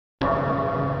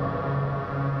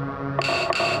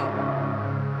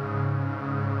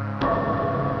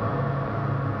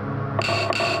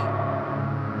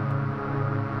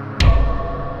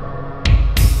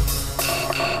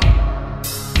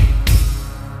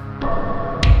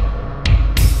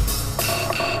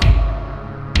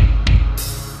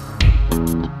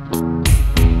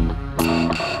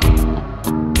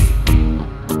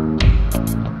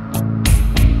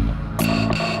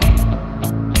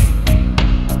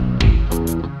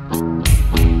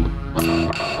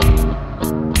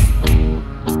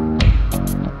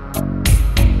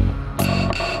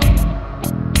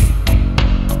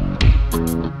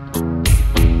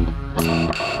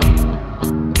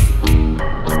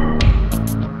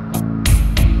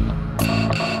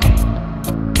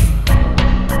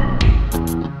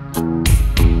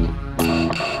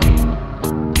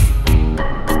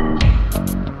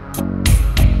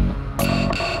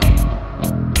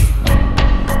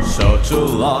such a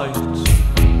light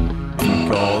in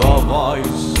cold of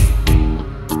ice,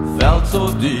 felt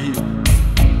so deep,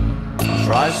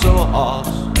 try so hard,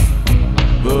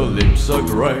 the lips are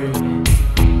grey,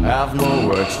 have no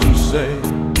words to say.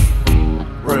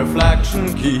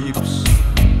 Reflection keeps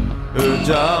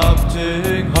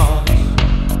adapting heart,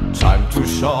 time too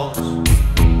short,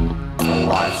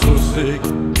 life so sick,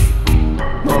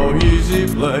 no easy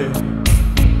play,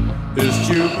 a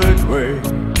stupid way.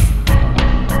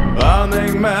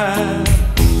 Burning man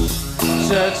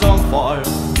sets on fire,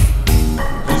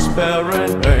 despair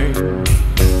and pain,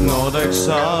 not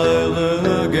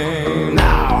exile again.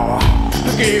 Now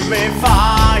give me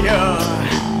fire,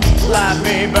 let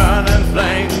me burn in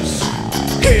flames.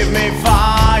 Give me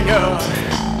fire,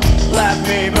 let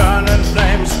me burn in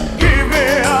flames. Give me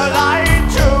a light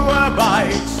to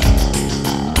abide.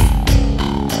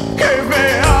 Give me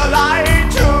a light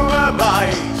to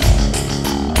abide.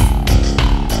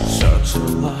 Such a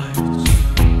light,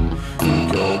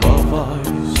 cold of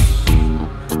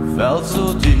ice, felt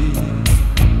so deep,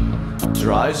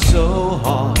 dry so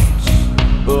hard,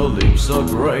 the lips are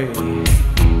grey,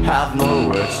 have no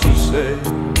words to say.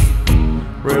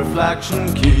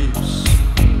 Reflection keeps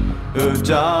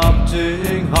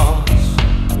adapting hearts,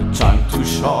 the time too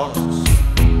short,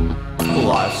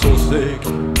 life so sick,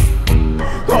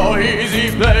 no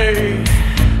easy play,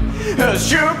 a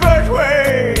stupid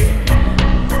way.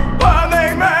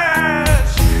 Burning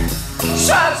match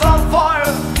sets on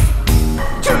fire,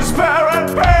 despair and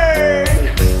pain,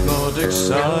 not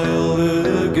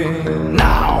exile again.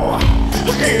 Now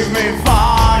give me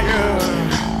fire,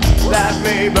 let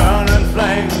me burn in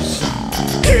flames.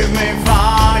 Give me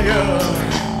fire,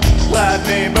 let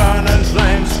me burn in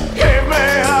flames. Give me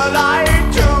a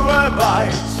light to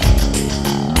abide.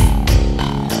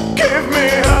 Give me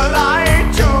a light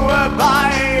to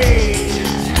abide.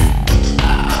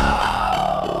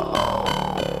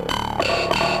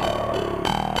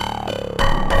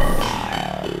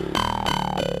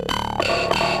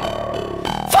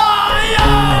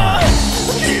 Fire!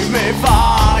 Give me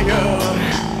fire,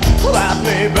 let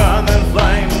me burn in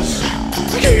flames.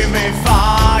 Give me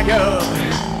fire,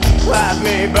 let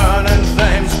me burn in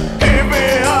flames.